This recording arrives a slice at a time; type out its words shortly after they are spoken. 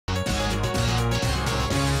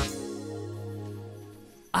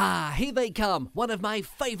Ah, here they come, one of my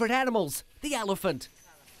favourite animals, the elephant.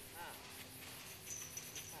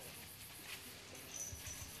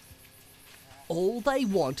 All they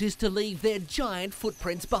want is to leave their giant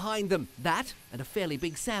footprints behind them. That, and a fairly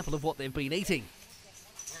big sample of what they've been eating.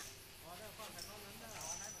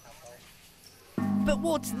 But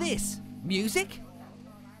what's this? Music?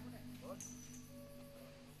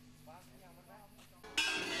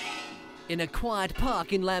 In a quiet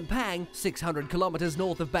park in Lampang, 600 kilometres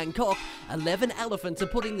north of Bangkok, 11 elephants are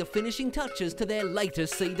putting the finishing touches to their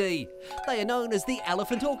latest CD. They are known as the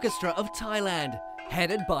Elephant Orchestra of Thailand,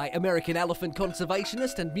 headed by American elephant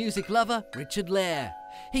conservationist and music lover Richard Lair.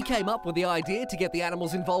 He came up with the idea to get the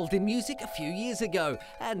animals involved in music a few years ago,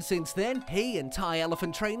 and since then, he and Thai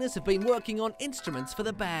elephant trainers have been working on instruments for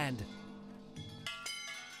the band.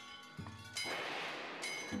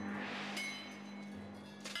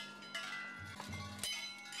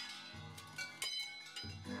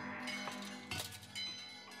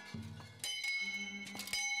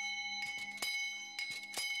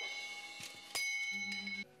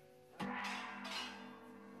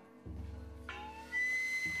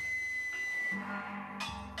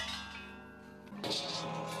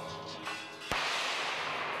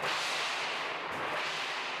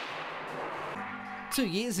 Two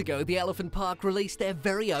years ago, the Elephant Park released their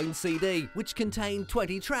very own CD, which contained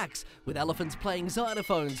 20 tracks, with elephants playing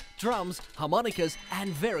xylophones, drums, harmonicas, and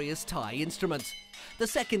various Thai instruments. The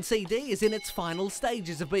second CD is in its final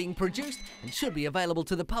stages of being produced and should be available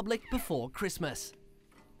to the public before Christmas.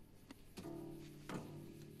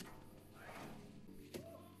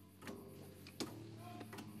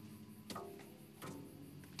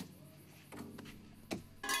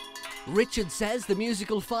 Richard says the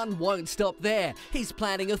musical fun won't stop there. He's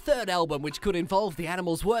planning a third album which could involve the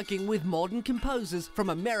animals working with modern composers from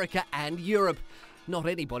America and Europe. Not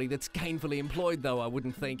anybody that's gainfully employed though, I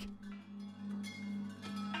wouldn't think.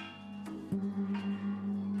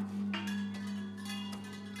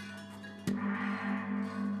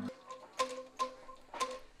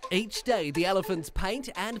 Each day, the elephants paint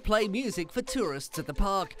and play music for tourists at the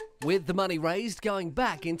park, with the money raised going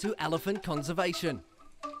back into elephant conservation.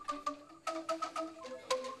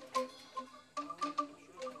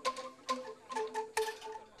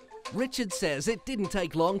 Richard says it didn't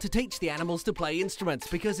take long to teach the animals to play instruments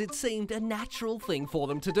because it seemed a natural thing for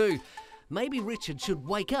them to do. Maybe Richard should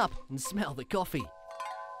wake up and smell the coffee.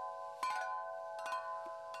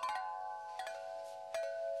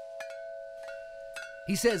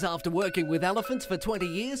 He says after working with elephants for 20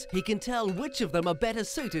 years, he can tell which of them are better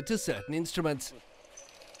suited to certain instruments.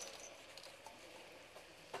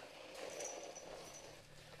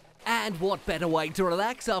 And what better way to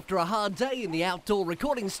relax after a hard day in the outdoor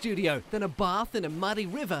recording studio than a bath in a muddy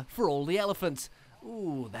river for all the elephants?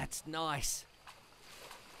 Ooh, that's nice.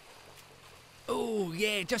 Ooh,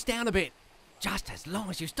 yeah, just down a bit. Just as long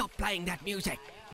as you stop playing that music.